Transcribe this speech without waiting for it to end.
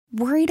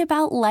Worried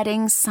about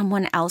letting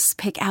someone else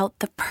pick out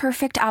the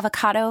perfect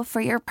avocado for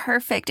your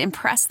perfect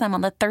impress them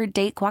on the third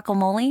date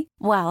guacamole?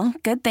 Well,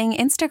 good thing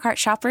Instacart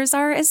shoppers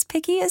are as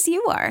picky as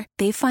you are.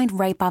 They find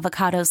ripe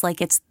avocados like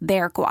it's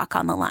their guac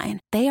on the line.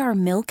 They are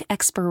milk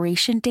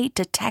expiration date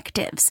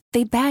detectives.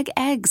 They bag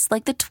eggs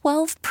like the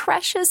 12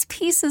 precious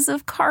pieces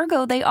of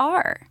cargo they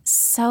are.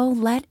 So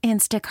let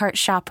Instacart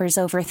shoppers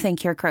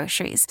overthink your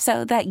groceries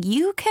so that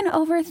you can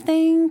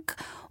overthink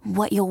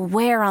what you'll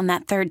wear on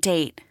that third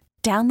date.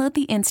 Download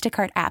the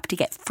Instacart app to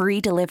get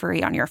free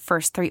delivery on your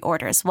first 3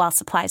 orders while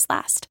supplies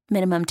last.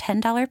 Minimum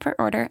 $10 per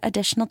order.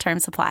 Additional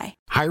terms apply.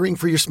 Hiring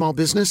for your small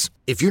business?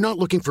 If you're not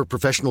looking for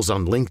professionals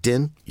on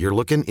LinkedIn, you're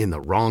looking in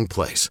the wrong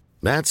place.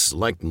 That's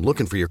like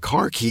looking for your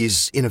car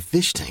keys in a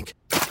fish tank.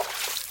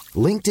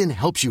 LinkedIn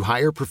helps you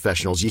hire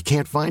professionals you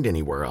can't find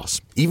anywhere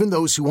else, even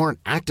those who aren't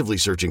actively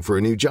searching for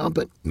a new job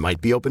but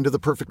might be open to the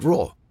perfect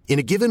role. In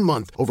a given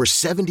month, over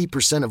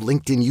 70% of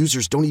LinkedIn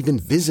users don't even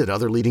visit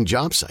other leading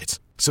job sites.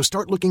 So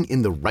start looking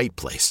in the right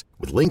place.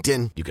 With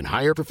LinkedIn, you can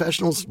hire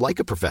professionals like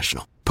a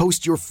professional.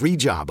 Post your free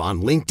job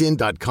on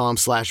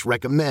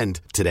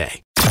linkedin.com/recommend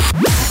today.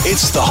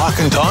 It's the Hawk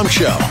and Tom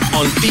Show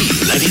on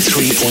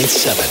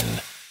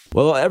B93.7.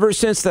 Well, ever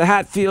since the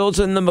Hatfields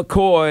and the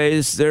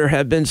McCoys, there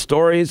have been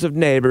stories of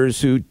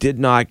neighbors who did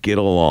not get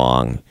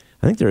along.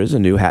 I think there is a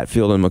new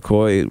Hatfield and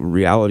McCoy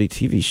reality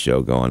TV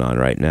show going on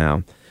right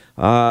now.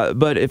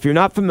 But if you're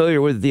not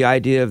familiar with the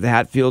idea of the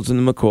Hatfields and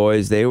the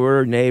McCoys, they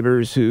were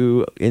neighbors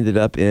who ended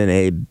up in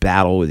a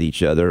battle with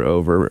each other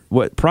over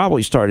what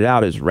probably started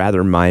out as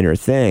rather minor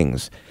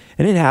things.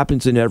 And it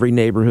happens in every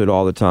neighborhood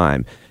all the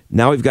time.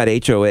 Now we've got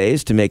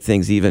HOAs to make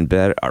things even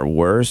better or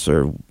worse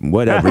or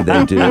whatever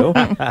they do.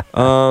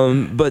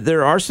 But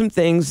there are some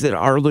things that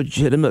are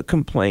legitimate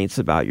complaints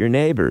about your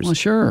neighbors. Well,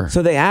 sure.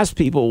 So they ask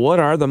people, what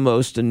are the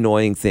most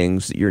annoying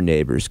things that your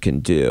neighbors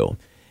can do?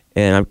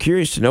 And I'm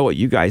curious to know what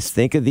you guys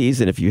think of these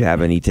and if you have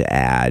any to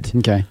add.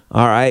 Okay.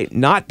 All right.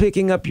 Not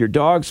picking up your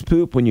dog's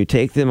poop when you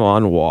take them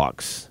on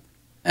walks.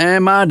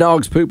 And my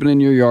dog's pooping in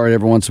your yard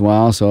every once in a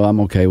while, so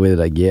I'm okay with it,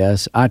 I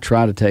guess. I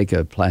try to take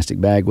a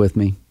plastic bag with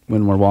me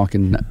when we're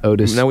walking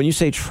Otis. Now, when you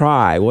say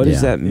try, what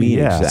does that mean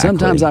exactly?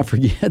 Sometimes I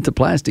forget the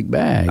plastic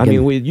bag. I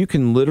mean, you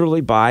can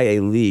literally buy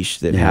a leash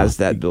that has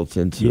that built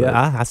into it.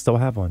 Yeah, I still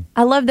have one.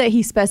 I love that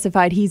he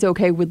specified he's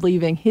okay with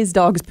leaving his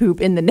dog's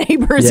poop in the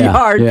neighbor's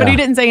yard, but he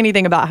didn't say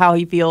anything about how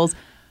he feels,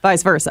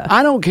 vice versa.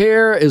 I don't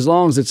care as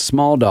long as it's a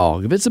small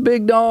dog. If it's a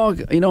big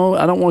dog, I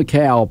don't want a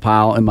cow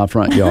pile in my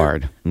front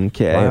yard.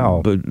 Okay,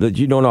 wow. But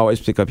you don't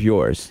always pick up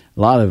yours.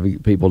 A lot of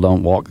people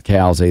don't walk the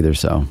cows either,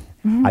 so...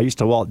 I used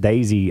to walk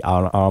Daisy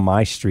on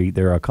my street.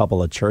 There are a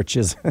couple of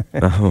churches.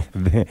 Yeah,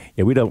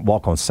 we don't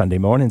walk on Sunday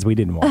mornings. We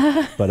didn't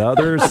walk. But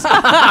others,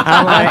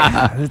 I'm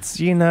like, it's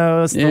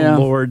the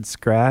Lord's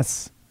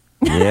grass.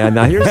 Yeah,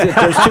 now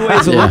there's 2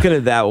 ways of looking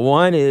at that.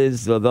 One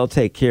is they'll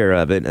take care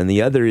of it, and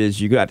the other is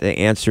you got to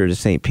answer to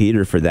St.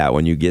 Peter for that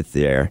when you get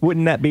there.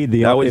 Wouldn't that be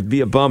That would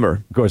be a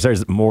bummer. Of course,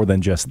 there's more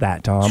than just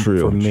that, Tom.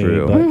 True, for me,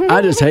 true. But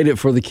I just hate it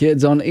for the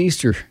kids on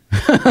Easter.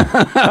 Wouldn't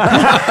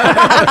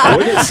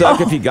it suck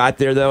if you got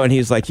there, though, and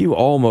he's like, you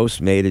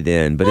almost made it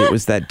in, but it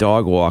was that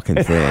dog walking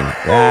thing.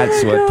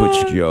 That's what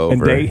puts you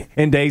over.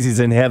 And Daisy's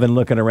in heaven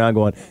looking around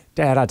going,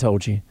 Dad, I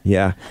told you.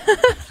 Yeah.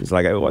 She's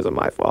like, it wasn't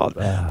my fault.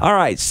 All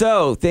right,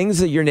 so things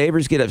that your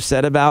neighbors get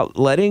upset about,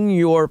 letting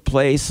your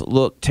place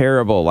look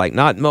terrible, like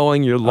not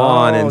mowing your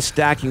lawn and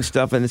stacking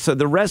stuff. And so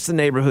the rest of the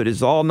neighborhood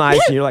is all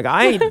nice, and you're like,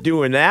 I ain't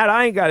doing that.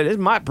 I ain't got it. It's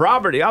my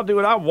property. I'll do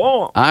what I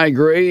want. I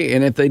agree.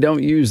 And if they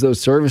don't use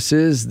those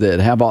services that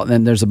have all,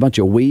 then there's a bunch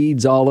of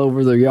weeds all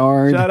over their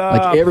yard. Shut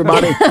up. Like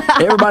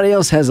everybody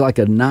else has like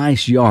a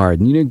nice yard.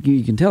 And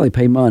you can tell they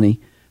pay money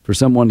for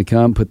someone to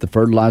come put the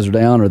fertilizer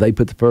down, or they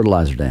put the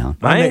fertilizer down.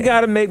 I ain't got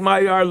to make my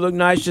yard look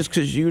nice just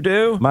because you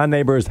do. My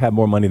neighbors have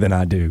more money than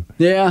I do.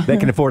 Yeah. They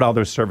can afford all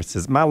those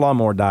services. My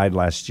lawnmower died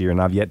last year,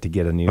 and I've yet to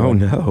get a new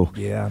one. Oh, no.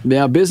 Yeah.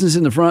 Yeah, business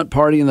in the front,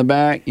 party in the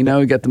back. We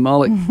got the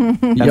mullet.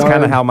 That's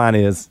kind of how mine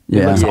is.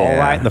 Yeah. It looks all Yeah.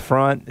 right in the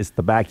front. It's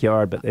the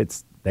backyard, but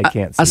they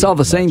can't see I saw it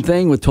the same much.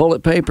 thing with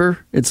toilet paper.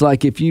 It's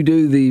like if you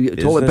do the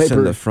toilet Business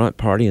paper in the front,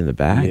 party in the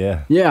back.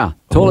 Yeah. Yeah,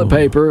 toilet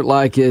paper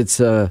like it's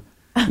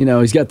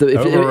he's got the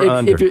Over or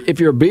under?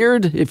 if your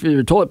beard, if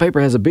your toilet paper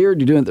has a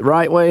beard, you're doing it the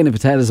right way, and if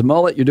it has a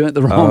mullet, you're doing it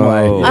the wrong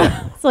way.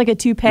 It's like a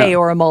toupee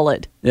or a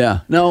mullet. Yeah,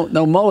 no,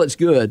 mullet's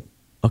good.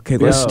 Okay,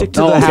 let's No. stick to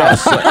No, the okay.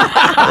 house.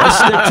 Let's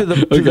stick to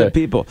the Okay.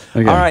 people.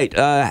 Okay. All right,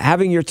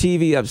 having your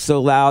TV up so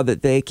loud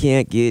that they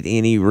can't get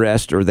any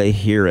rest or they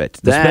hear it,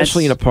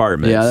 especially in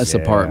apartments. Yeah, that's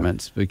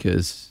apartments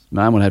because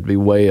mine would have to be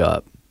way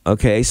up.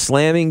 Okay,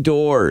 slamming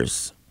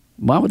doors.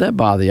 Why would that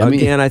bother you?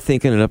 Again, I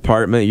think in an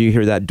apartment, you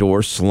hear that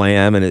door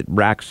slam and it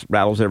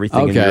rattles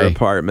everything in your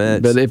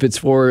apartment. But if it's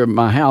for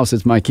my house,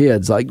 it's my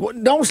kids. Like,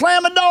 don't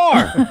slam a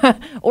door.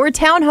 Or a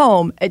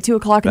townhome at 2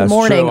 o'clock in the That's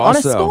morning true on a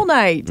also. school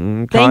night.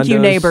 Thank you,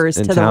 Condos neighbors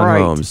and to the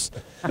right. townhomes.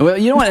 Well,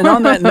 you know what? And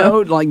on that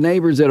note, like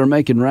neighbors that are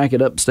making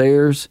racket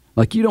upstairs,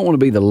 like you don't want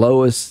to be the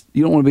lowest.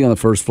 You don't want to be on the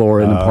first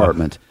floor in an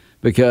apartment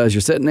because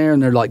you're sitting there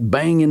and they're like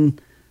banging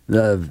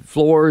the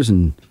floors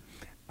and.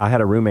 I had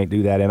a roommate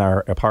do that in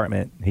our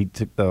apartment. He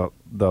took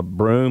the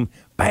broom,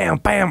 bam,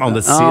 bam, on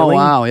the ceiling.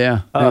 Oh, wow,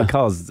 yeah.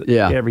 Caused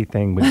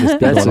everything would just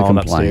be That's going a on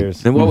complaint.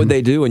 upstairs. And what would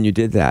they do when you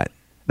did that?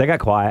 They got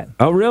quiet.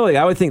 Oh, really?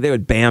 I would think they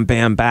would bam,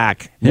 bam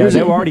back. Yeah,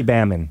 they were already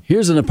bamming.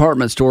 Here's an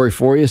apartment story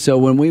for you. So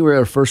when we were at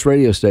our first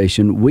radio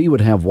station, we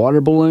would have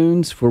water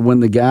balloons for when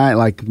the guy,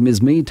 like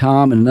me,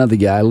 Tom, and another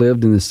guy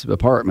lived in this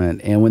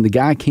apartment. And when the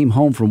guy came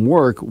home from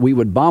work, we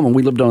would bomb him.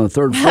 We lived on the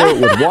third floor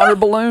with water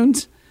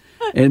balloons.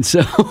 And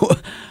so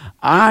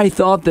I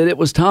thought that it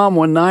was Tom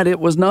one night. It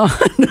was not.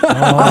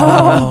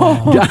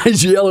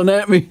 Guys yelling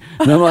at me.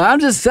 And I'm like, I'm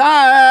just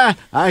sorry.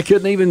 I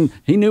couldn't even,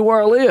 he knew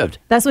where I lived.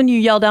 That's when you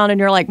yell down and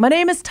you're like, my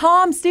name is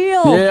Tom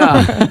Steele.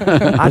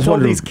 Yeah. I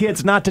told these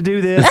kids not to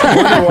do this. I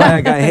wonder why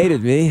that guy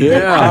hated me.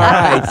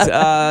 Yeah.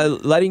 All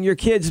right. Letting your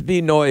kids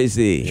be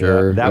noisy.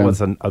 Sure. That was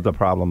the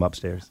problem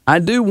upstairs. I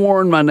do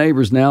warn my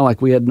neighbors now,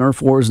 like we had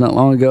Nerf wars not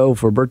long ago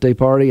for a birthday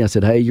party. I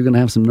said, hey, you're going to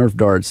have some Nerf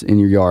darts in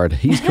your yard.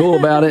 He's cool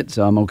about it,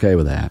 so I'm okay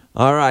with that.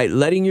 All right.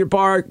 Letting your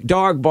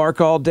dog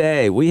bark all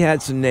day. We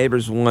had some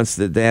neighbors once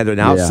that they had an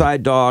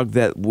outside dog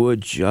that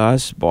would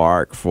just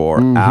bark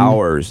for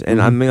hours.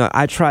 And I mean,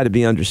 I try to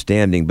be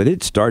understanding, but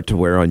it'd start to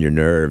wear on your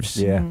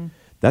nerves. Yeah.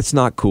 That's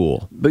not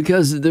cool.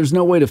 Because there's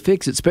no way to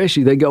fix it,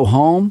 especially they go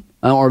home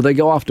or they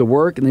go off to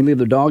work and they leave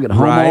their dog at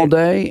home all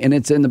day and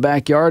it's in the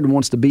backyard and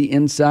wants to be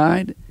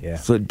inside. Yeah.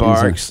 So it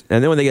barks.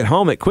 And then when they get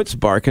home, it quits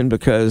barking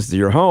because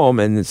you're home.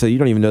 And so you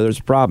don't even know there's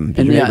a problem.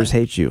 And your neighbors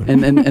hate you.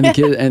 And the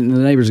kid and the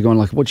neighbors are going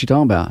like, what you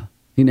talking about?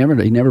 He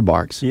never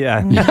barks.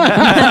 Yeah.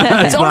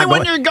 It's only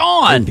when you're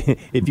gone.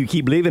 If you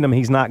keep leaving him,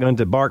 he's not going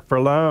to bark for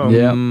long.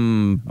 Yeah.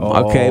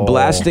 Okay,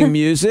 blasting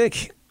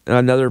music.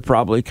 Another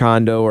probably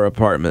condo or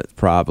apartment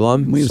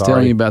problem. We was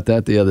telling you about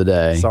that the other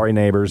day. Sorry,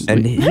 neighbors.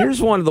 And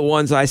here's one of the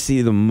ones I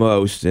see the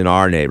most in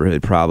our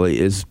neighborhood probably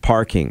is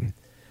parking.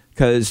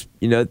 Because,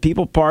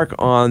 people park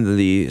on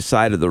the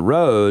side of the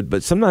road,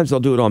 but sometimes they'll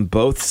do it on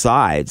both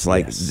sides.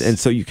 And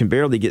so you can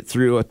barely get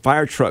through. A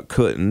fire truck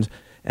couldn't.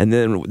 And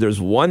then there's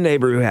one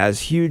neighbor who has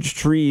huge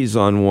trees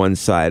on one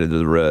side of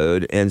the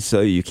road, and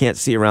so you can't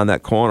see around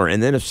that corner.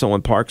 And then if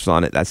someone parks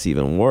on it, that's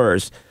even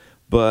worse.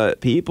 But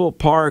people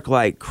park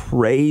like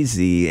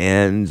crazy,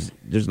 and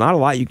there's not a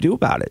lot you can do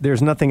about it.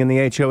 There's nothing in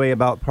the HOA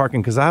about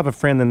parking, because I have a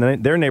friend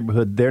in their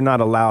neighborhood, they're not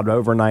allowed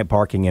overnight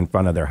parking in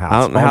front of their house. I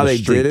don't know how they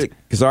did it,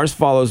 because ours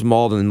follows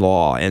Malden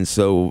law, and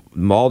so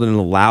Malden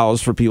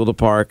allows for people to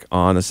park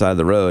on the side of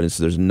the road, and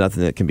so there's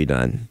nothing that can be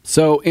done.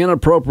 So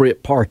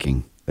inappropriate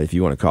parking. If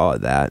you want to call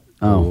it that.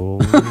 Oh.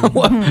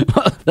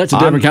 That's a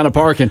different kind of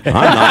parking. I'm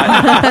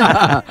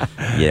not.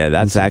 Yeah,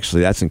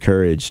 that's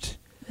encouraged.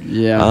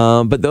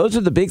 Yeah. But those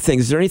are the big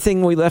things. Is there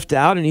anything we left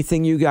out?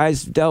 Anything you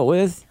guys dealt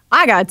with?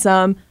 I got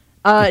some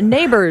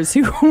neighbors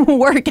who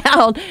work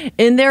out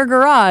in their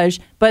garage,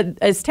 but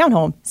it's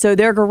townhome. So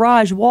their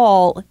garage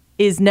wall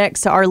is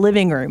next to our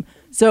living room.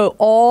 So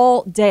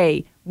all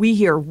day we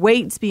hear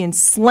weights being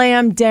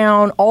slammed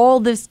down, all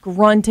this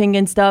grunting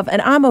and stuff.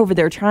 And I'm over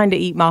there trying to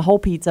eat my whole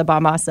pizza by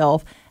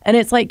myself. And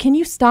it's like, can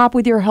you stop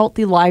with your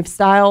healthy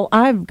lifestyle?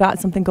 I've got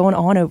something going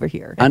on over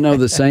here. I know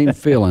the same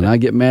feeling. I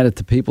get mad at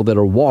the people that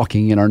are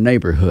walking in our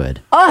neighborhood.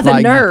 Oh,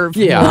 the nerve.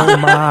 Yeah. Oh,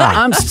 my.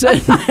 I'm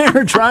sitting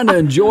there trying to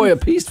enjoy a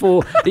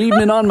peaceful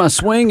evening on my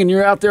swing, and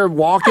you're out there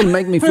walking,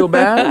 make me feel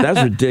bad.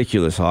 That's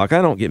ridiculous, Hawk.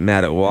 I don't get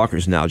mad at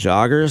walkers now.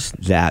 Joggers,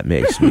 that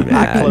makes me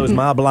mad. I close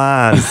my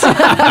blinds because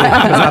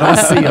I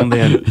don't see them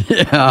then.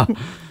 Yeah.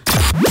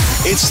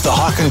 It's the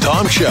Hawk and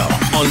Tom Show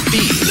on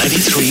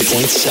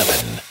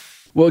B93.7.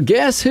 Well,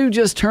 guess who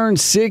just turned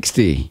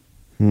 60?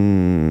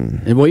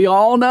 And we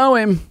all know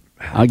him.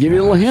 I'll give you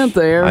a little hint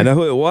there. I know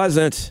who it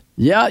wasn't.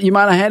 Yeah, you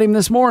might have had him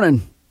this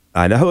morning.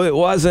 I know who it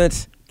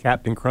wasn't.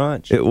 Captain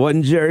Crunch. It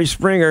wasn't Jerry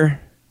Springer.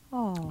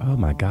 Oh,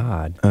 my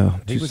God. Oh,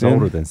 he was soon?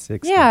 older than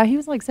 60. Yeah, he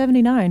was like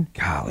 79.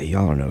 Golly,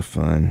 y'all are no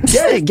fun.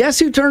 Yeah, guess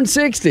who turned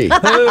 60?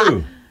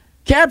 Who?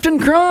 Captain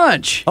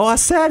Crunch. Oh, I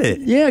said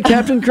it. Yeah,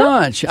 Captain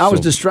Crunch. I was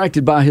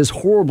distracted by his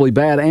horribly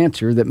bad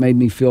answer that made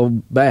me feel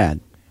bad.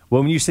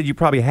 Well, when you said you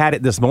probably had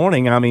it this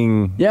morning, I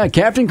mean... Yeah,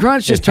 Captain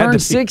Crunch just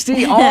turned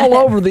 60 all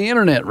over the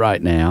internet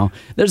right now.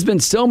 There's been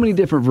so many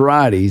different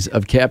varieties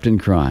of Captain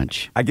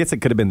Crunch. I guess it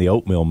could have been the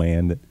oatmeal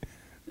man.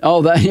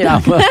 Oh, yeah.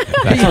 Well,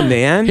 That's a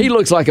man? he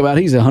looks like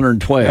he's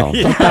 112.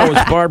 I thought that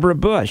was Barbara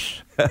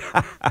Bush.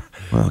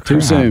 Well, Too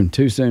soon,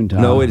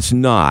 Tom. No, it's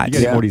not. You got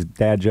any more of these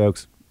dad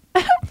jokes?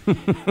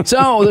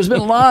 So there's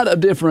been a lot of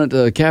different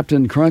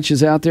Captain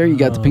Crunches out there. You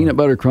got the peanut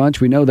butter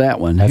crunch. We know that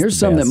one. Here's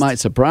some that might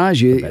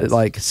surprise you,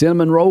 like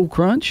cinnamon roll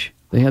crunch.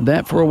 They had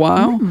that for a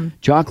while.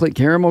 Chocolate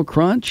caramel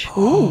crunch.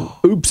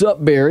 Oops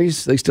Up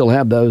berries. They still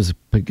have those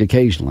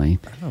occasionally.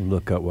 I'll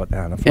look up what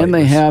kind of And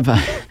they flavors.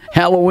 have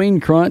Halloween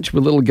crunch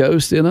with little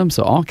ghosts in them.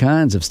 So all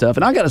kinds of stuff.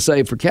 And I got to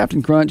say, for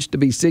Captain Crunch to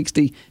be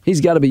 60,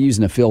 he's got to be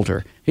using a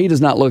filter. He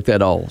does not look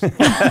that old. Really?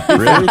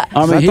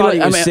 I mean, I thought he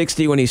was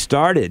 60 when he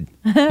started.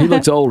 He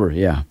looks older,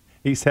 yeah.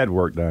 He's had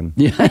work done.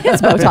 Yeah.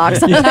 It's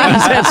Botox. He's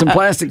had some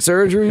plastic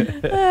surgery.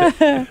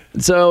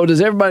 So does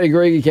everybody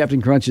agree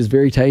Captain Crunch is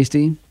very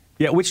tasty?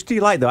 Yeah, which do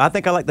you like, though? I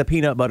think I like the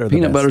peanut butter the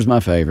Peanut best. butter's my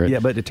favorite. Yeah,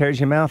 but it tears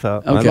your mouth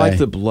up. Okay. I like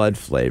the blood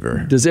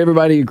flavor. Does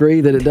everybody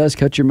agree that it does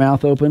cut your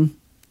mouth open?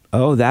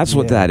 Oh, that's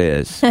what that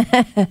is.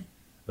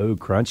 Oh,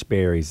 crunch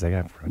berries. They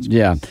got crunch berries.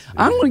 Yeah.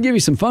 I'm going to give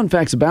you some fun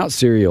facts about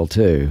cereal,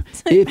 too.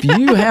 If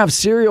you have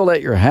cereal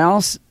at your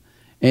house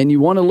and you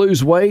want to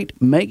lose weight,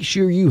 make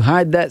sure you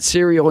hide that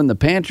cereal in the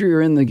pantry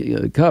or in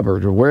the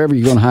cupboard or wherever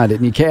you're going to hide it,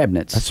 in your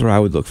cabinets. That's what I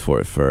would look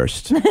for at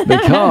first.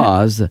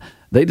 Because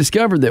they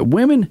discovered that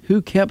women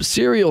who kept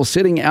cereal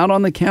sitting out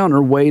on the counter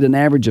weighed an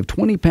average of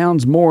 20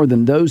 pounds more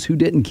than those who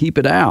didn't keep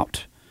it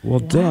out. Well,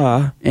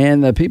 duh.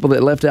 And the people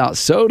that left out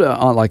soda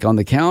on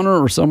the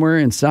counter or somewhere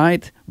in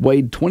sight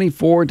weighed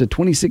 24 to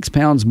 26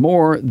 pounds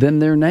more than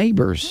their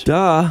neighbors.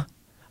 Duh.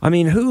 I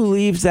mean, who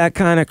leaves that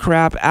kind of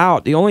crap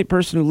out? The only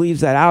person who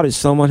leaves that out is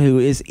someone who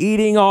is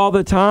eating all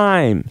the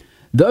time.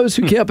 Those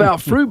who kept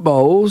out fruit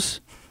bowls,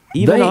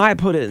 Even I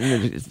put it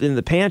in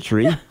the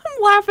pantry. I'm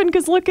laughing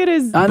because look at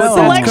his I know. But that's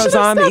selection because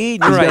of I'm stuff.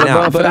 eating He's right got a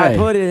now. But I buffet.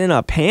 put it in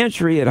a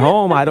pantry at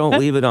home. I don't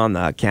leave it on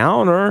the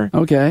counter.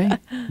 okay,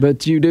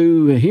 but you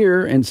do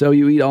here, and so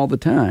you eat all the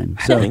time.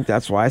 I So think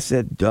that's why I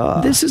said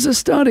duh. this is a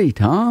study,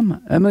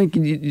 Tom. I mean,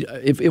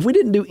 if we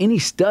didn't do any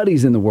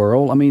studies in the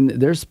world, I mean,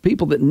 there's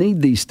people that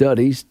need these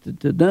studies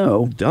to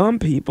know. Dumb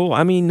people.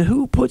 I mean,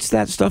 who puts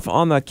that stuff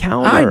on the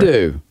counter? I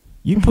do.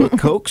 You put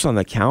Cokes on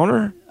the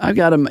counter? I've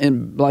got them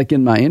in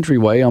my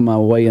entryway on my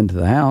way into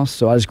the house,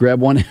 so I just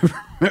grab one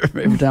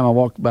every time I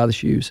walk by the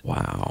shoes.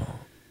 Wow.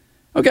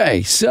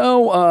 Okay,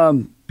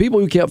 so people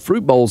who kept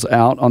fruit bowls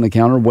out on the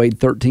counter weighed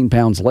 13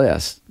 pounds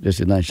less, just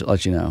to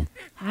let you know.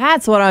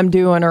 That's what I'm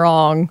doing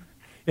wrong.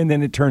 And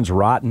then it turns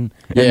rotten.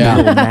 Yeah.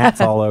 Little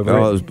gnats all over All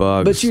it. those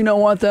bugs. But you know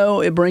what,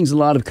 though? It brings a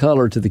lot of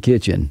color to the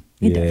kitchen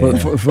Yeah.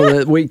 for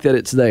the week that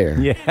it's there.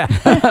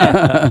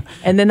 Yeah.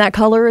 And then that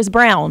color is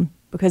brown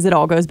because it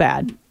all goes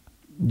bad.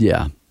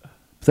 Yeah.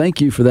 Thank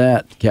you for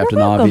that, Captain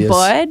You're welcome,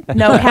 Obvious. bud.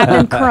 No,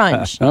 Captain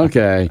Crunch.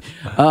 Okay.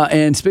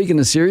 And speaking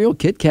of cereal,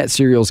 Kit Kat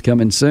cereal's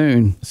coming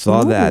soon.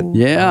 Saw that.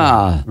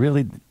 Yeah.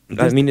 Really?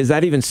 I mean, is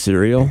that even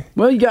cereal?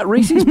 Well, you got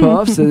Reese's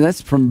Puffs, and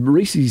that's from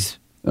Reese's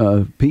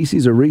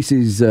Pieces or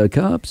Reese's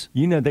Cups.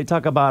 You know, they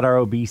talk about our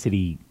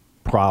obesity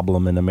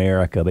problem in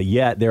America, but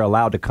yet they're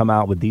allowed to come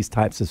out with these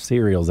types of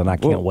cereals, and I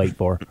can't wait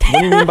for. What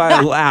do you mean by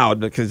allowed?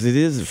 Because it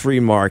is a free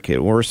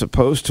market. We're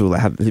supposed to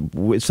have.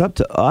 It's up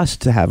to us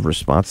to have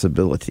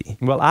responsibility.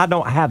 Well, I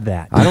don't have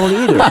that. I don't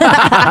either.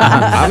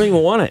 I don't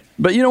even want it.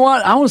 But you know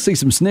what? I want to see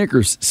some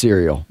Snickers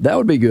cereal. That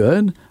would be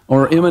good.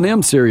 Or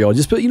M&M cereal.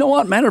 Just put. You know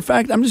what? Matter of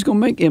fact, I'm just going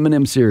to make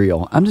M&M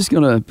cereal. I'm just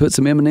going to put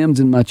some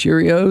M&Ms in my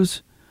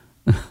Cheerios.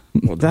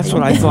 Well, that's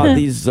what I thought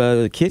these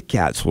Kit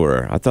Kats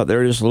were. I thought they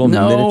were just little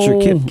miniature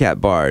Kit Kat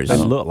bars. They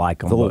look like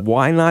them. So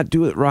why not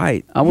do it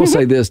right? I will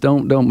say this: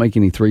 don't make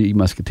any Three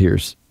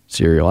Musketeers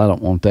cereal. I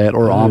don't want that.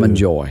 Or Almond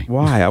Joy.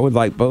 Why? I would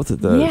like both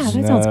of those.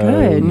 Yeah, that sounds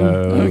good. No.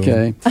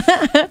 Okay.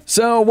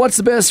 So, what's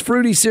the best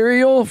fruity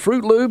cereal?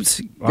 Fruit Loops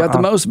got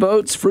the most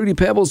votes. Fruity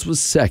Pebbles was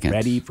second.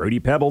 Fruity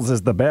Pebbles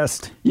is the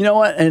best. You know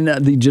what? And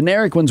the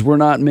generic ones were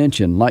not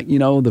mentioned. Like,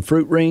 the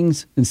Fruit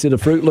Rings instead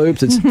of Fruit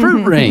Loops, it's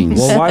Fruit Rings.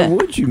 Well, why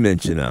would you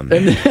mention them?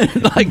 And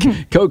then,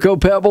 like Cocoa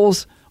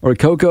Pebbles or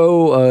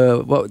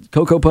Cocoa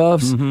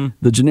Puffs. Mm-hmm.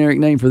 The generic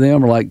name for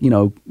them are like,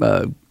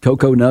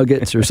 Cocoa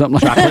Nuggets or something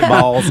like Chocolate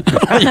balls.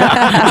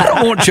 I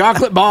don't want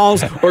chocolate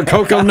balls or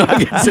Cocoa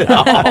Nuggets at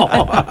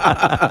all.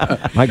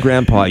 My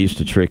grandpa used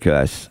to trick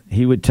us.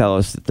 He would tell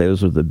us that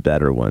those were the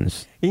better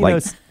ones. You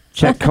like know,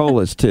 check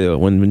colas too.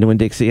 When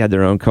Dixie had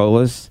their own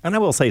colas. And I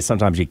will say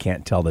sometimes you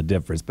can't tell the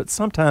difference, but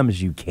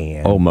sometimes you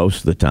can. Oh, most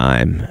of the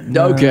time.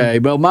 Okay,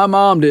 well, my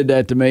mom did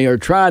that to me or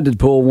tried to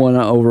pull one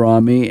over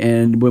on me.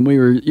 And when we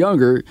were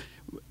younger,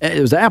 it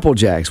was Apple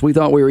Jacks. We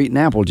thought we were eating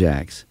Apple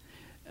Jacks.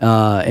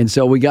 And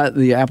so we got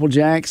the Apple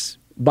Jacks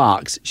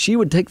box. She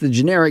would take the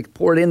generic,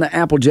 pour it in the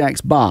Apple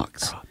Jacks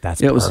box. Oh,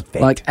 that's it was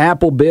perfect. like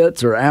Apple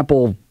Bits or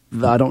Apple,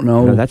 I don't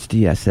know. No, that's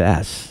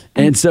DSS.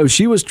 And so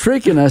she was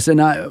tricking us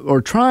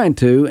or trying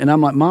to, and I'm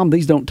like, Mom,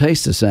 these don't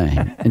taste the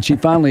same. And she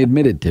finally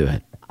admitted to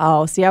it.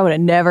 Oh, see, I would have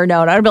never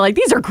known. I'd be like,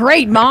 these are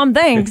great, Mom.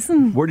 Thanks.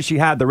 Where did she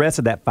hide the rest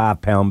of that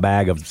 5-pound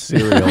bag of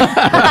cereal?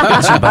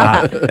 What did she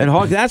buy? And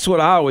Hawk, that's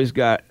what I always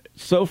got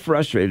so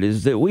frustrated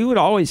is that we would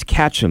always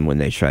catch them when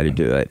they try to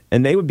do it.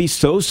 And they would be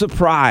so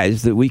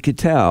surprised that we could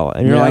tell.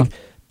 And you're like,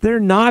 they're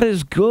not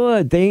as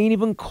good. They ain't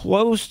even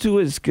close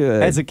to as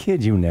good. As a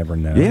kid, you never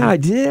know. Yeah, I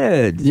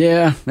did.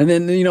 Yeah. And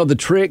then, the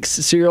Trix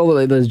cereal,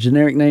 the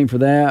generic name for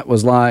that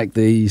was like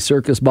the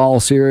circus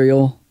ball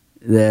cereal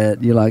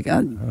that you're like, you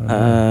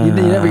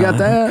never got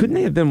that? Couldn't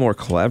they have been more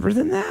clever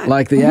than that?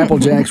 Like the Apple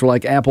Jacks were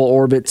like Apple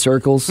Orbit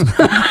circles.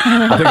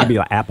 I think it'd be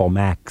like Apple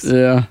Max.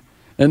 Yeah.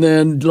 And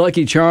then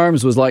Lucky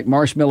Charms was like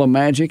Marshmallow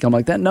Magic. I'm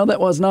like, that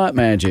was not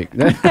magic.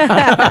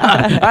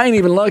 I ain't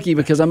even lucky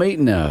because I'm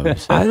eating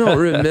those. I don't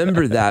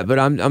remember that, but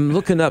I'm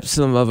looking up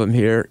some of them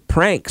here.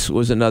 Pranks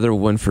was another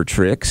one for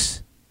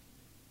tricks.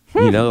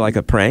 Like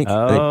a prank. They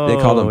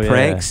called them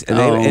pranks.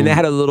 And they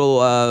had a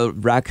little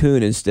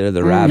raccoon instead of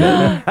the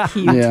rabbit.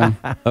 Cute. Yeah.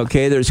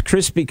 Okay, there's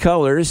Crispy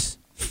Colors.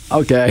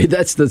 Okay,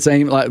 that's the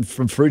same like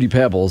from Fruity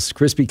Pebbles,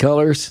 crispy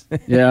colors.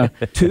 Yeah.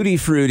 Tutti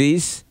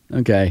Fruities.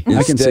 Okay, I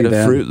can see Instead of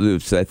that. Fruit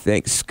Loops, I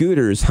think.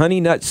 Scooters,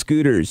 Honey Nut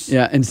Scooters.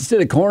 Yeah, instead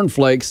of corn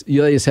flakes,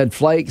 you just had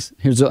flakes.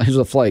 Here's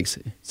a flakes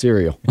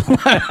cereal.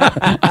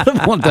 I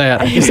don't want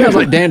that. It sounds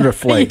like dandruff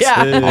flakes.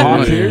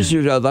 Oh, here's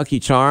your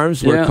Lucky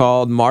Charms. We're Yeah.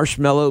 called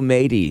Marshmallow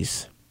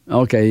Mateys.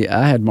 Okay,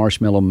 I had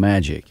Marshmallow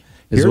Magic.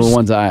 These were the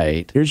ones I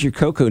ate. Here's your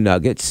Cocoa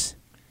Nuggets.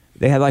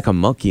 They had like a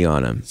monkey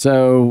on them.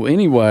 So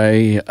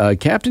anyway,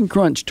 Captain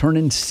Crunch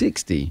turning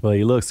 60. Well,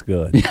 he looks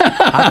good.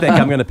 I think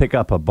I'm going to pick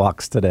up a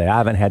box today. I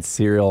haven't had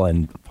cereal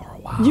for a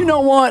while. You know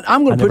what?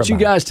 I'm going to put you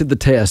guys to the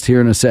test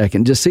here in a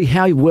second. Just see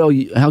how well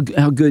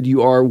how good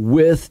you are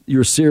with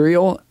your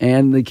cereal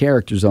and the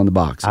characters on the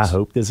boxes. I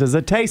hope this is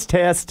a taste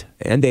test.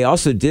 And they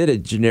also did a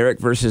generic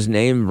versus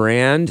name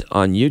brand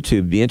on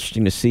YouTube. Be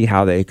interesting to see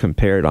how they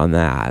compared on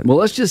that. Well,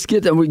 let's just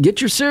get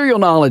your cereal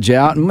knowledge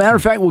out. Matter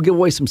of fact, we'll give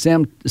away some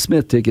Sam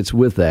Smith tickets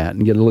with that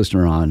and get a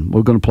listener on.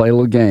 We're going to play a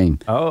little game.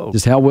 Oh.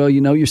 Just how well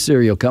you know your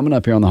cereal coming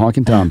up here on the Hawk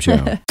and Tom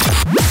Show.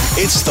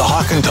 It's the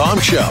Hawk and Tom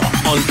Show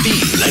on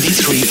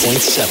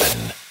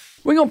B93.7.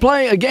 We're going to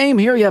play a game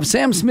here. You have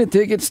Sam Smith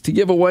tickets to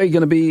give away.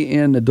 Going to be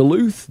in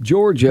Duluth,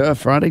 Georgia,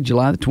 Friday,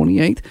 July the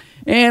 28th.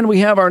 And we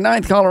have our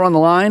ninth caller on the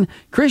line,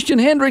 Christian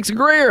Hendricks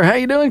Greer. How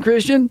you doing,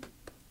 Christian?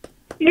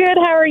 Good.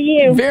 How are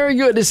you? Very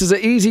good. This is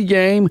an easy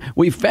game.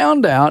 We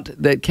found out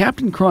that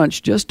Captain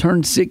Crunch just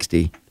turned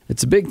 60.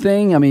 It's a big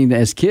thing. I mean,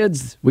 as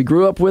kids, we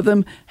grew up with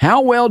him.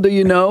 How well do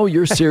you know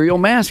your cereal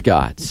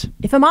mascots?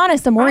 If I'm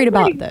honest, I'm worried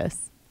about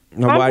this.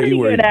 Now, I'm why are you pretty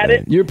worried good at about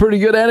it. You're pretty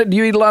good at it. Do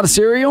you eat a lot of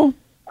cereal?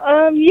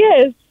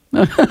 Yes.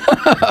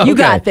 You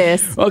got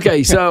this.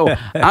 Okay, so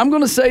I'm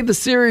going to say the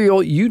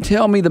cereal. You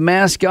tell me the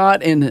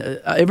mascot, and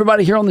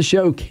everybody here on the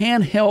show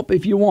can help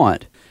if you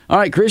want. All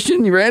right,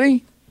 Christian, you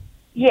ready?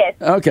 Yes.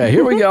 Okay,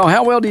 here we go.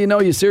 How well do you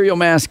know your cereal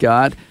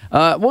mascot?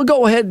 We'll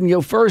go ahead and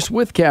go first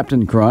with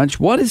Captain Crunch.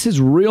 What is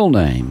his real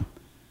name?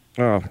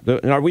 Oh,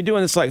 are we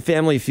doing this like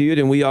Family Feud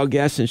and we all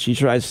guess and she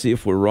tries to see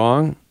if we're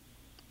wrong?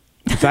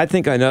 'Cause I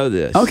think I know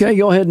this. Okay,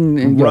 go ahead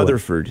and go.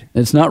 Rutherford.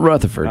 It's not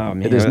Rutherford. Oh,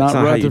 man, it is that's not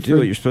how Rutherford. you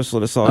do it. You're supposed to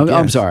let us all I'm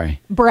guess. sorry.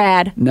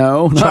 Brad.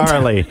 No, not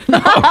Charlie.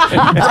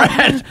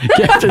 Brad.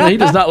 Captain, he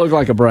does not look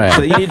like a Brad.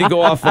 So you need to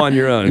go off on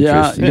your own,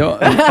 Yeah, Christian. do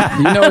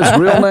you know his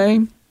real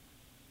name?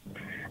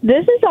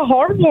 This is a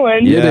hard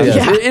one. Yeah. It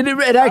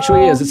is. It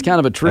actually is. It's kind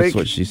of a trick. That's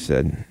what she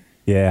said.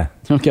 Yeah.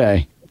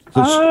 Okay.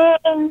 Uh,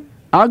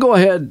 I'll go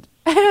ahead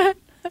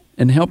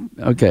and help.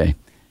 Okay.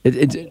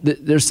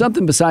 There's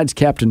something besides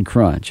Captain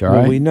Crunch, all right?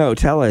 Well, we know.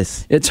 Tell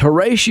us. It's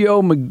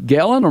Horatio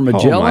Magellan or Oh, my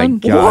Magellan.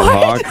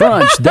 God, Hawk.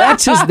 Crunch.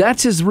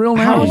 That's his real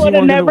name. I How is would he have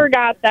gonna- never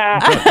got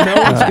that.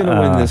 No one's going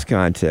to win this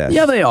contest.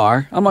 Yeah, they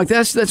are. I'm like,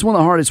 that's one of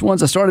the hardest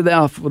ones. I started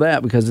out with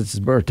that because it's his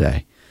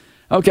birthday.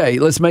 Okay,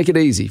 let's make it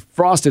easy.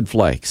 Frosted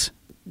Flakes.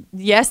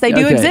 Yes, they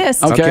do Okay.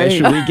 exist. Okay. Okay,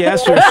 should we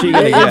guess or is she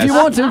going to guess? If you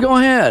want to, go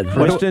ahead.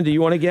 Kristen, do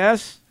you want to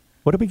guess?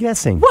 What are we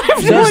guessing?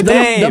 Just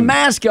name? the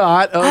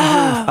mascot of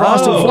the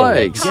Frosted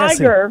Flakes.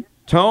 Tiger.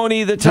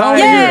 Tony the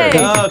Tony. Tiger.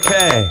 Yay.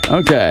 Okay.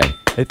 Okay.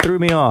 It threw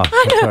me off.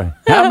 I'm sorry.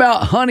 How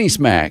about Honey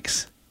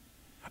Smacks?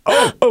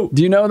 Oh.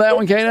 Do you know that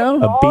one,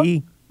 Kato? A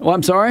bee? Oh,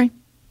 I'm sorry?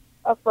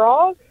 A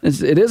frog.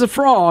 It is a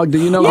frog. Do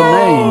you know the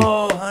name?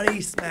 Oh,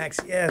 Honey Smacks,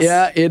 yes.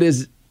 Yeah, it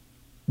is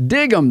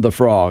Dig'em the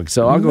frog.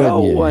 So I'll go ahead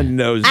No and one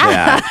knows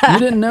that. You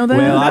didn't know that?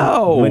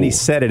 Well, when he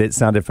said it, it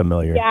sounded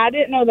familiar. Yeah, I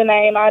didn't know the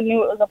name. I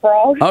knew it was a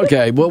frog.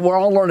 Okay, well, we're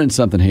all learning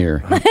something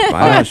here. I'm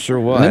not sure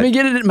what. Let me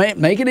get it.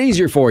 Make it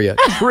easier for you.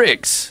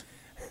 Trix.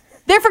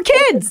 They're for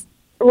kids.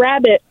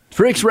 Rabbit.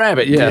 Trix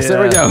Rabbit. Yes,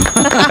 there we go.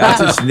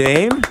 That's his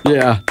name?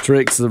 Yeah,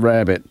 Trix the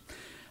Rabbit.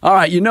 All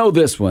right, you know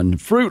this one.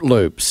 Fruit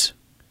Loops.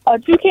 A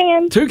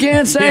toucan.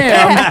 Toucan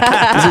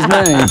Sam is his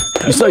name.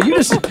 So you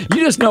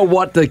just know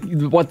what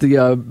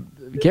the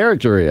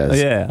character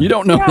is. Yeah. You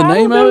don't know Yeah, the I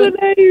name don't know of it?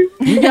 the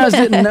name. You guys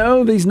didn't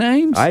know these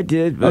names? I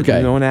did, but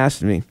Okay. no one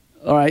asked me.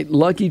 All right,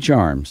 Lucky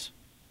Charms.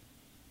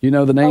 You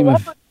know the A name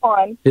of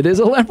leprechaun. it is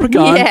a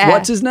leprechaun. Yeah.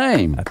 What's his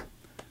name?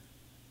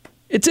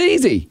 It's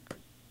easy.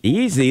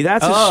 Easy.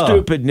 That's a Oh.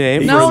 stupid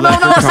name. No, for no, a no,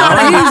 it's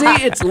leprechaun. not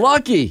easy. It's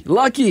Lucky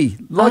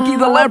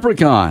the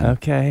leprechaun.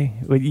 Okay.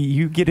 Well,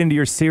 you get into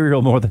your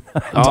cereal more than I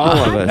do. All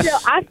of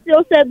us. I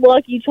still said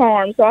Lucky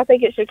Charms, so I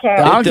think it should count.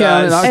 I'll count it.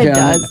 does. I'll It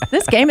count does.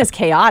 This game is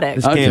chaotic.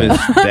 This game is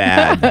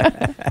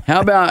bad.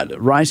 How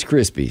about Rice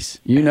Krispies?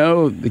 You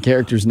know the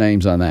characters'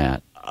 names on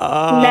that.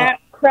 Snap,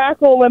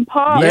 crackle, and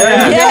pop. There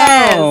you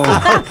Yes. go.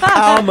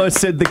 I almost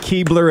said the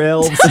Keebler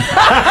elves.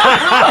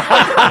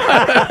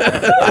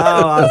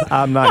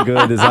 I'm not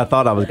good as I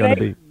thought I was going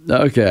to be.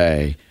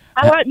 Okay.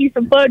 I like me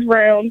some fudge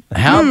rounds.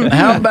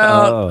 How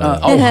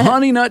about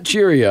Honey Nut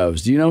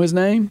Cheerios? Do you know his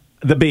name?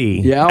 The bee.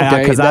 Yeah,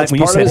 okay, Because that's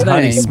when you part of said his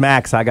Honey name.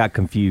 Smacks, I got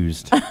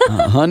confused.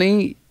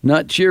 Honey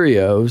Nut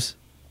Cheerios.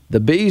 The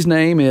bee's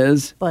name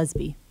is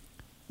Busby.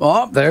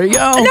 Oh, there you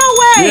go. No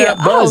way. Yeah,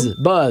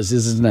 Buzz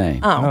is his name.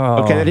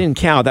 Oh. Okay, that didn't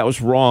count. That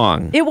was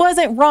wrong. It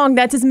wasn't wrong.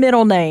 That's his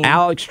middle name.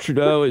 Alex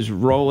Trudeau is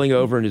rolling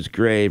over in his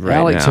grave right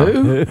Alex now.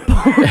 who?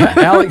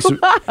 Alex.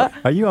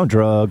 Are you on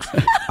drugs?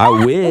 I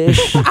wish.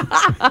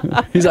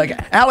 He's like,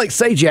 Alex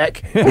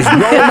Sajak is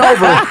rolling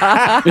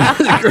over in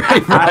his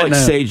grave right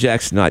Alex now.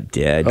 Sajak's not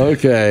dead.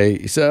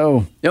 Okay,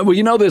 so, well,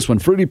 you know this one,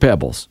 Fruity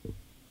Pebbles.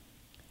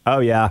 Oh,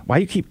 yeah. Why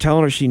you keep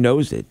telling her she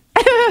knows it?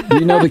 Do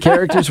you know the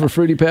characters for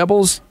Fruity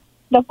Pebbles?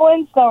 The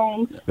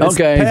Flintstones. It's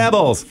Okay.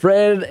 Pebbles.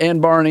 Fred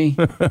and Barney.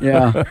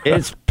 Yeah.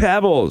 It's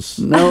Pebbles.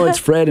 No, it's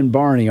Fred and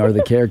Barney are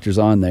the characters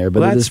on there,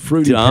 but Well, it is that's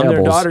Fruity dumb. Pebbles.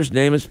 Their daughter's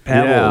name is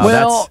Pebbles. Yeah.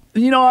 Well,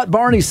 you know what?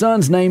 Barney's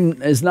son's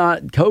name is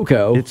not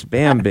Coco. It's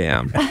Bam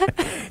Bam.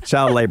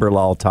 Child labor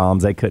law,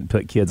 Toms. They couldn't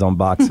put kids on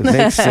boxes.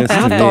 Makes sense to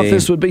I me. thought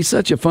this would be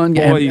such a fun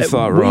game. Boy, you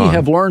thought we wrong.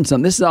 have learned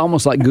something. This is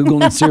almost like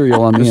Googling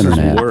cereal on the This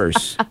internet. is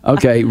worse.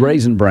 Okay,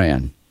 Raisin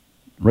Bran.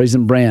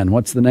 Raisin Bran.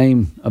 What's the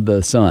name of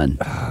the son?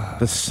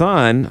 The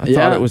Sun. I Yeah.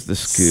 thought it was the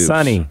Scoop.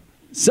 Sonny.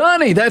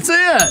 Sonny, that's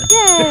it.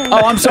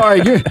 Oh, I'm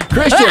sorry. You're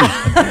Christian.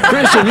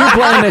 Christian, you're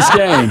playing this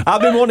game.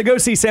 I've been wanting to go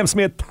see Sam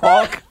Smith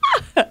talk.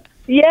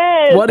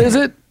 Yes. What is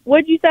it?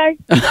 What'd you say?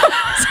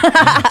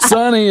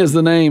 Sonny is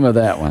the name of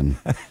that one.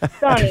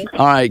 Sonny.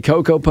 All right,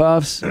 Cocoa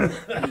Puffs.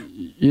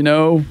 You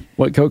know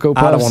what Cocoa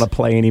Puffs? I don't want to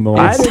play anymore.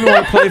 I didn't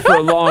want to play for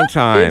a long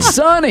time. It's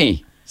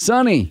Sonny.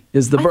 Sonny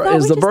is the I thought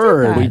is we the just did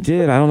bird. that. We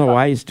did. I don't know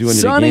why he's doing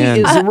Sonny it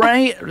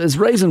again. is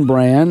Raisin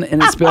Bran,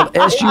 and it's spelled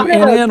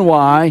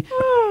Sunny.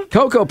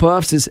 Cocoa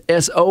Puffs is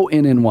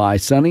Sonny.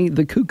 Sonny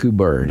the cuckoo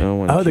bird. No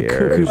one Oh, the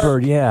cares. cuckoo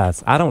bird,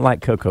 yes. I don't like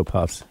Cocoa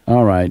Puffs.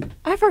 All right.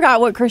 I forgot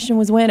what Christian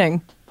was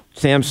winning.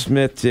 Sam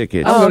Smith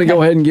tickets. I'm going to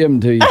go ahead and give them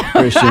to you,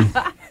 Christian.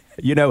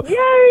 You know,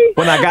 Yay.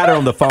 when I got her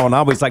on the phone, I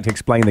always like to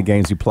explain the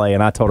games we play,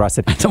 and I told her, I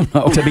said, I don't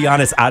know. To be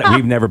honest,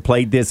 we've never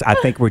played this. I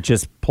think we're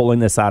just pulling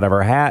this out of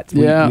our hat.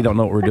 Yeah. We don't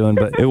know what we're doing,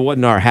 but It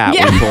wasn't our hat.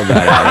 Yeah. We pulled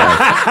that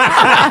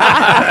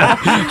out.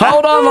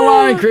 Hold on the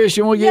line,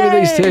 Christian. We'll give you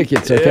these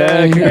tickets,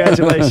 okay?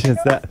 congratulations.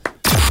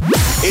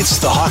 It's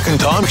the Hawk and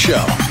Tom Show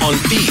on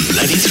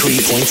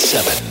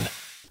B93.7.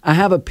 I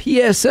have a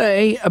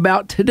PSA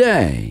about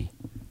today.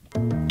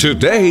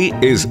 Today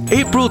is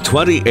April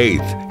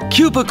 28th,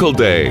 Cubicle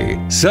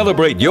Day.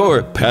 Celebrate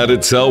your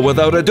padded cell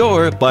without a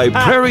door by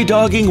prairie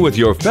dogging with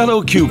your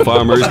fellow cube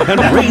farmers and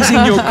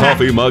raising your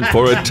coffee mug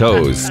for a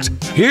toast.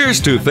 Here's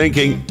to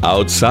thinking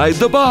outside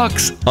the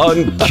box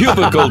on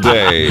Cubicle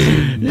Day.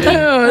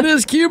 Yeah, it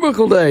is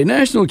Cubicle Day,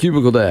 National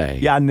Cubicle Day.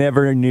 Yeah, I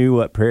never knew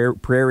what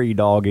prairie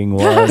dogging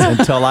was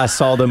until I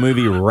saw the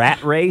movie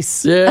Rat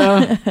Race.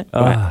 Yeah.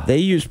 They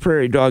use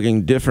prairie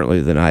dogging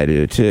differently than I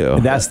do, too.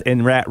 That's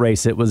in Rat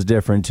Race. It was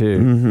different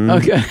too.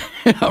 Okay.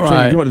 All So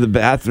right. you go to the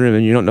bathroom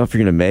and you don't know if you're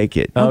going to make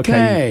it.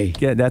 Okay.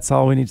 Yeah, that's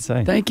all we need to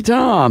say. Thank you,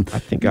 Tom. I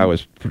think I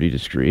was pretty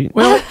discreet.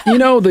 Well, you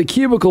know, the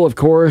cubicle, of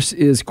course,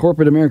 is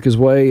corporate America's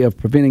way of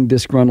preventing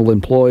disgruntled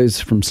employees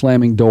from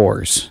slamming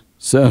doors.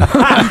 So,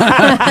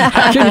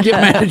 how can you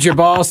get mad at your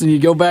boss and you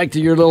go back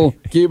to your little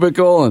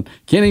cubicle and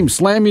can't even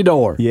slam your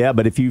door? Yeah,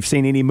 but if you've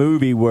seen any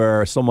movie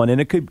where someone in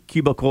a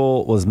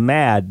cubicle was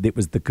mad, it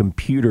was the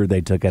computer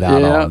they took it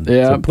out on.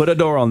 Yeah. So put a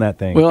door on that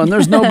thing. Well, and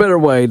there's no better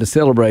way to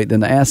celebrate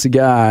than to ask the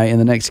guy in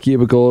the next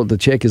cubicle to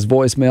check his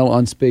voicemail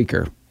on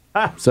speaker.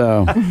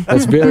 So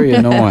that's very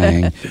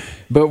annoying.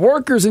 But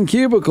workers in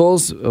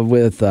cubicles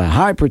with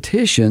high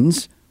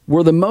partitions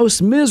were the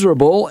most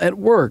miserable at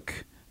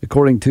work,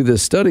 according to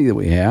this study that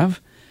we have.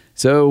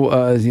 So,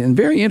 and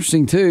very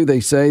interesting, too, they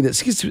say that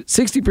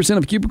 60%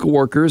 of cubicle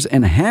workers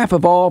and half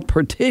of all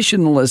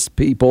partitionless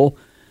people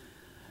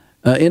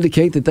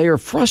indicate that they are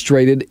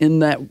frustrated in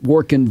that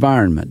work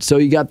environment. So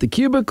you got the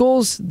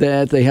cubicles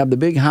that they have the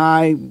big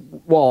high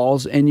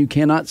walls and you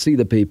cannot see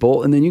the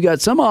people. And then you got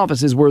some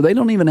offices where they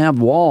don't even have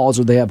walls,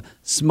 or they have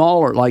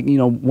smaller, like, you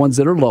know, ones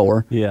that are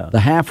lower, Yeah. the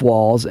half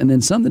walls, and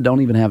then some that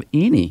don't even have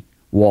any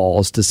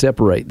walls to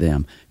separate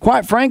them.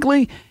 Quite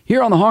frankly,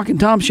 here on the Hawk and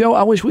Tom Show,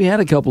 I wish we had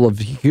a couple of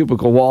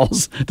cubicle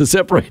walls to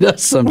separate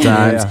us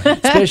sometimes,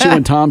 especially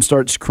when Tom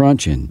starts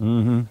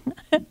crunching.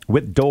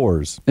 With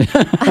doors.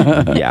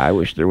 Yeah, I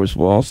wish there was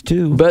walls,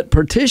 too. But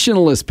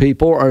partitionless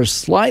people are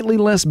slightly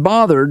less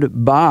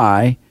bothered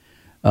by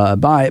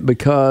it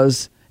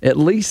because at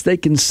least they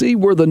can see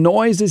where the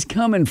noise is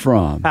coming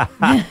from.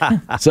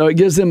 So it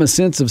gives them a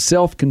sense of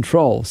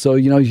self-control. So,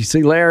 you know, you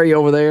see Larry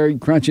over there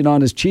crunching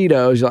on his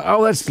Cheetos. You're like,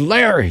 oh, that's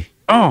Larry.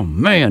 Oh,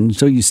 man.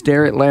 So you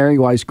stare at Larry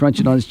while he's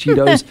crunching on his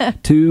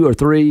Cheetos 2 or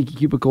 3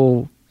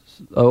 cubicle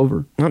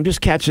over. I'm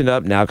just catching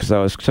up now because I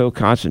was so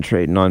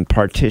concentrating on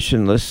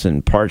partitionless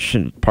and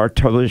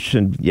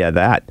partition. Yeah,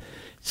 that.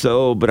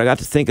 So, but I got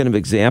to thinking of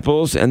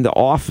examples, and the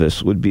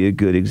office would be a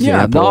good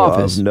example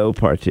of no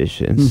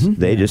partitions. Mm-hmm.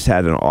 They just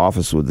had an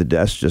office with the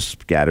desks just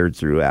scattered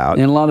throughout.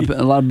 And a lot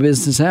of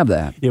businesses have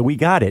that. Yeah, we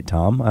got it,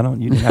 Tom.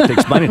 You didn't have to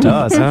explain it to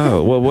us.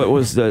 Oh, well, what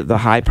was the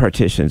high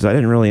partitions? I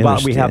didn't really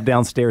understand. We have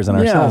downstairs in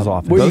our sales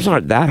office. Those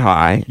aren't that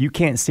high. You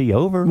can't see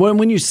over.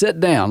 When you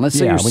sit down, let's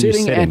say you're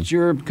sitting at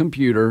your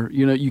computer,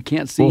 you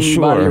can't see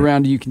anybody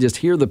around you. You can just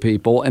hear the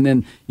people, and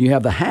then you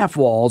have the half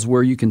walls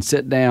where you can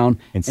sit down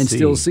and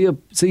still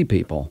see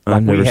people.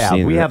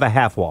 We have a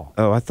half wall.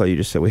 Oh, I thought you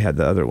just said we had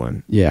the other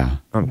one. Yeah.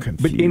 I'm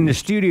confused. But in the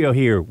studio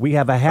here, we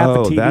have a half a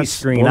TV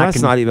screen. Well,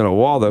 that's not even a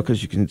wall, though,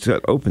 because you can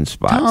set open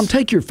spots. Tom,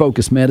 take your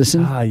focus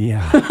medicine.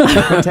 Yeah.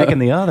 I'm taking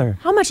the other.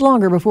 How much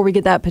longer before we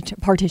get that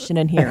partition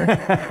in here?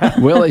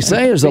 Well, they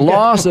say there's a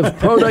loss of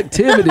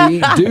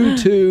productivity due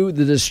to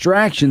the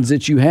distractions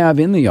that you have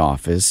in the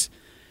office.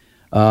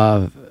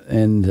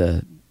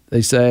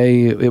 They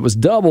say it was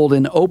doubled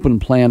in open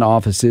plan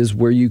offices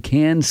where you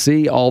can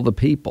see all the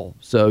people.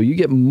 So you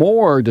get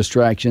more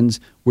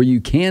distractions where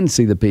you can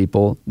see the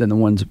people than the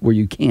ones where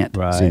you can't see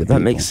the people. That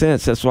makes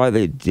sense. That's why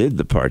they did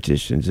the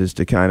partitions, is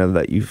to kind of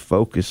let you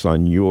focus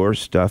on your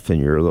stuff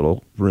in your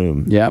little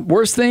room. Yeah.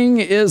 Worst thing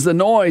is the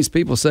noise.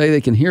 People say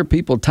they can hear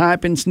people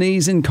typing,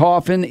 sneezing,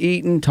 coughing,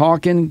 eating,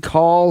 talking,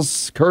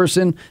 calls,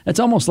 cursing. It's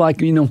almost like,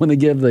 when they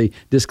give the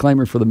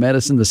disclaimer for the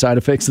medicine, the side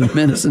effects of the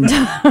medicine.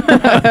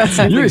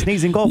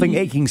 Sneezing, coughing,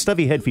 aching,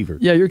 stuffy head fever.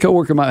 Yeah, your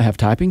coworker might have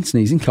typing,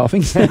 sneezing,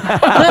 coughing.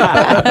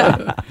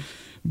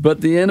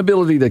 But the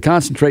inability to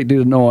concentrate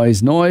due to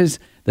noise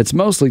that's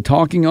mostly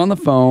talking on the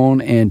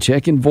phone and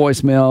checking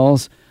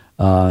voicemails,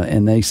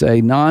 and they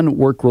say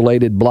non-work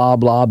related blah,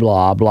 blah,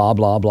 blah, blah,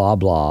 blah, blah,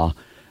 blah.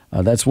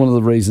 That's one of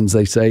the reasons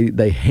they say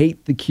they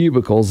hate the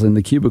cubicles in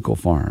the cubicle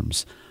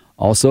farms.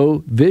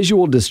 Also,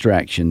 visual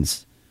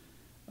distractions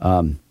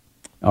are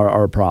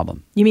a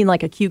problem. You mean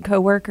like a cute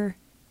coworker?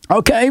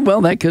 Okay,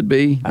 well, that could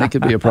be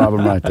a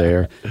problem right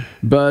there.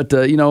 But,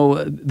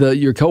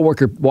 your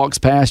coworker walks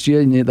past you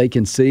and they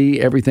can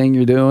see everything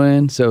you're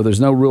doing. So there's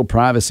no real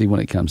privacy when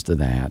it comes to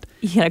that.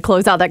 You gotta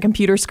close out that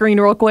computer screen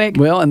real quick.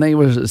 Well, and they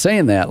were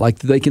saying that, like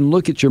they can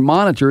look at your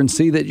monitor and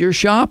see that you're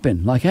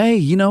shopping. Like, hey,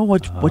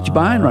 what you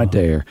buying right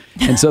there?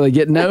 And so they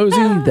get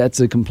nosy. That's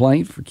a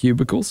complaint for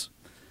cubicles.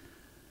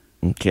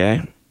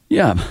 Okay.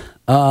 Yeah.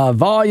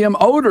 Volume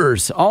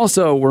odors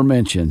also were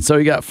mentioned. So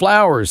you got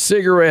flowers,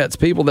 cigarettes,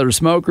 people that are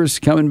smokers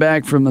coming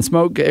back from the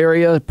smoke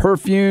area,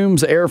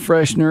 perfumes, air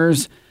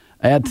fresheners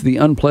add to the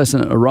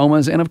unpleasant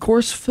aromas. And, of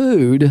course,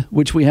 food,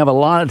 which we have a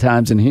lot of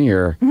times in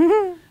here,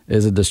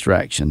 is a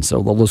distraction.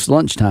 So those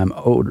lunchtime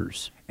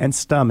odors. And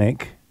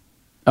stomach.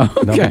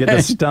 Okay. Don't get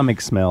the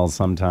stomach smells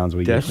sometimes.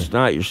 That's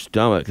not your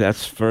stomach.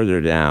 That's further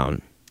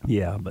down.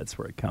 Yeah, but that's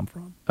where it come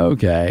from.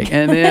 Okay.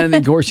 And then,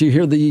 of course, you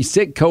hear the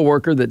sick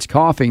coworker that's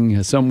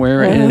coughing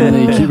somewhere in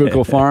the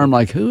cubicle farm.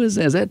 Like, who is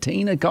that? Is that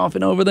Tina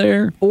coughing over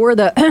there? Or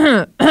the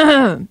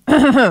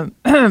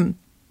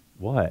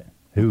What?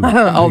 Who?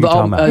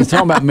 I was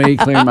talking about me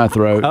clearing my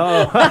throat.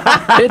 Oh.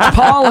 It's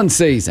pollen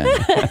season.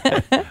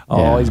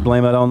 Always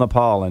blame it on the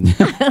pollen.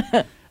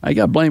 I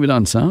got to blame it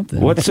on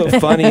something. What's so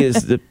funny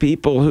is the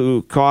people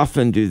who cough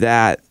and do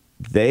that,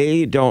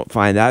 they don't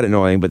find that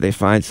annoying, but they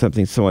find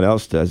something someone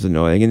else does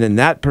annoying. And then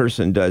that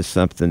person does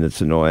something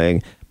that's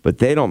annoying, but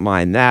they don't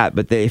mind that,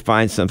 but they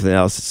find something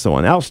else that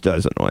someone else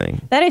does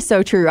annoying. That is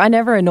so true. I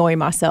never annoy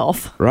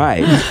myself.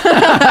 Right.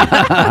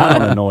 I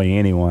don't annoy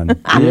anyone.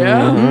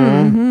 Yeah?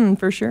 Mm-hmm,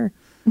 for sure.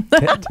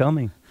 Tell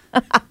me.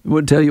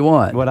 Would tell you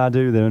what? What I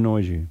do that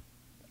annoys you.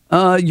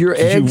 Your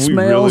egg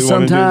smells really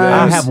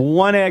sometimes. I have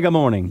one egg a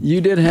morning.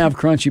 You did have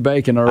crunchy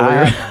bacon earlier.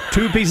 I have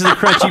 2 pieces of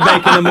crunchy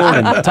bacon in the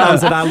morning. Tom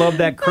said, I love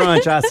that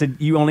crunch. I said,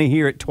 you only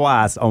hear it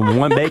twice. On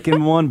one,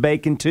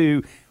 bacon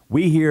 2.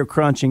 We hear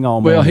crunching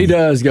all morning. Well, he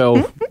does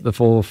go the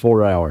full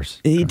 4 hours.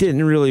 He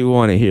didn't really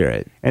want to hear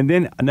it. And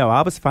then, no,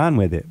 I was fine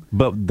with it.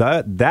 But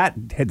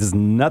that does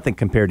nothing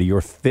compared to your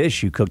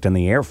fish you cooked in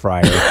the air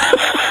fryer.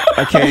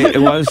 Okay, it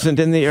wasn't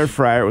in the air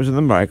fryer. It was in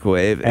the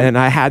microwave. And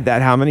I had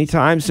that how many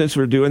times since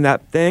we're doing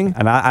that thing?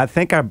 And I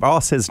think our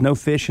boss says no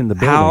fish in the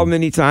building. How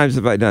many times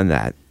have I done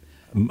that?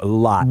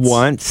 Lots.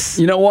 Once.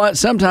 You know what?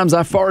 Sometimes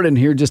I fart in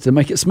here just to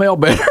make it smell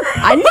better.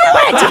 I knew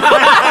it!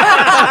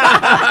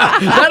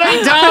 That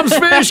ain't Tom's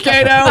fish,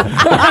 Kato.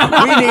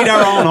 We need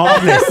our own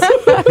office.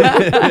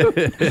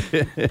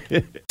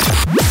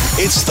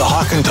 It's the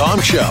Hawk and Tom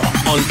Show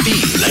on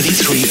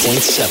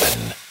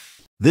B93.7.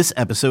 This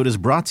episode is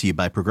brought to you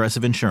by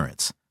Progressive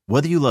Insurance.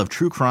 Whether you love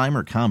true crime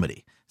or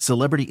comedy,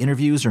 celebrity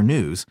interviews or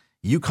news,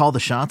 you call the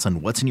shots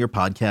on what's in your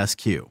podcast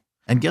queue.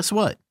 And guess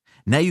what?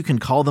 Now you can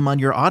call them on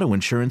your auto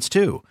insurance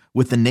too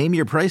with the Name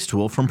Your Price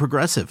tool from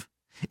Progressive.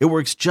 It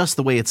works just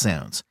the way it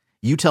sounds.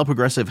 You tell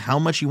Progressive how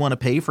much you want to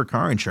pay for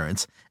car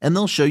insurance, and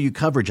they'll show you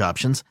coverage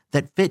options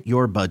that fit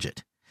your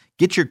budget.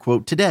 Get your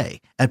quote today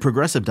at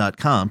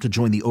Progressive.com to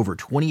join the over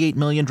 28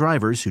 million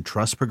drivers who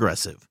trust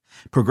Progressive.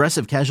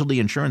 Progressive Casualty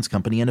Insurance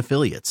Company and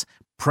Affiliates.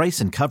 Price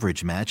and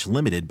coverage match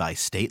limited by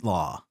state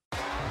law.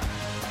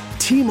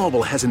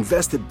 T-Mobile has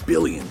invested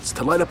billions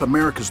to light up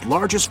America's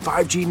largest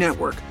 5G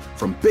network,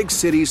 from big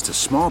cities to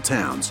small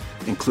towns,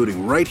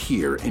 including right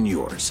here in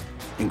yours.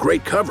 And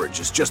great coverage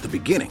is just the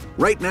beginning.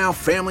 Right now,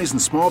 families and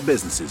small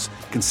businesses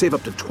can save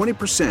up to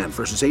 20%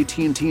 versus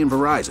AT&T and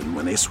Verizon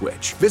when they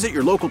switch. Visit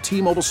your local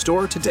T-Mobile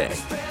store today.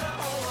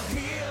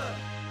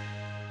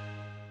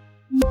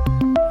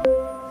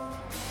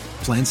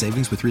 Plan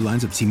savings with 3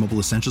 lines of T-Mobile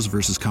Essentials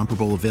versus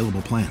comparable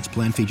available plans.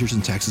 Plan features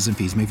and taxes and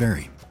fees may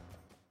vary.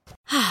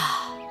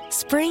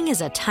 Spring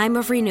is a time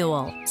of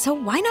renewal, so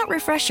why not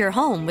refresh your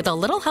home with a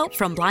little help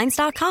from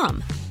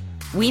Blinds.com?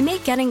 We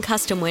make getting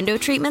custom window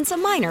treatments a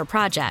minor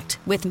project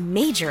with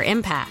major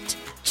impact.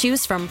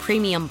 Choose from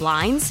premium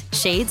blinds,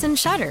 shades, and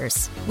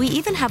shutters. We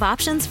even have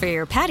options for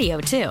your patio,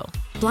 too.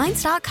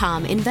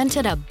 Blinds.com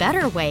invented a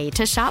better way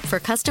to shop for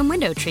custom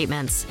window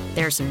treatments.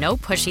 There's no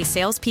pushy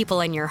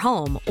salespeople in your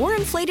home or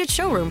inflated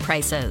showroom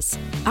prices.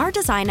 Our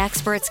design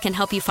experts can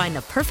help you find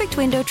the perfect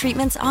window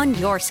treatments on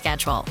your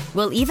schedule.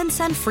 We'll even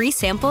send free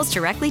samples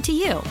directly to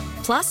you.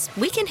 Plus,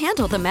 we can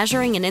handle the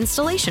measuring and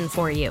installation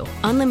for you.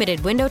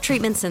 Unlimited window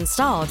treatments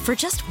installed for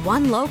just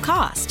one low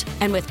cost.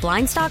 And with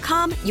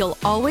Blinds.com, you'll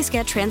always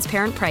get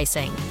transparent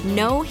pricing.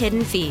 No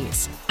hidden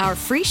fees. Our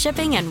free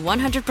shipping and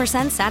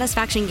 100%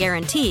 satisfaction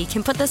guarantee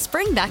can put the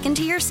spring back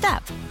into your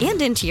step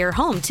and into your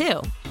home,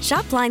 too.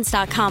 Shop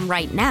Blinds.com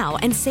right now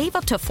and save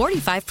up to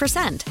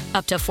 45%.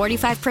 Up to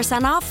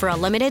 45% off for a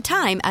limited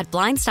time at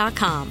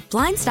Blinds.com.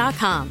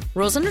 Blinds.com.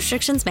 Rules and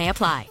restrictions may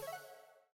apply.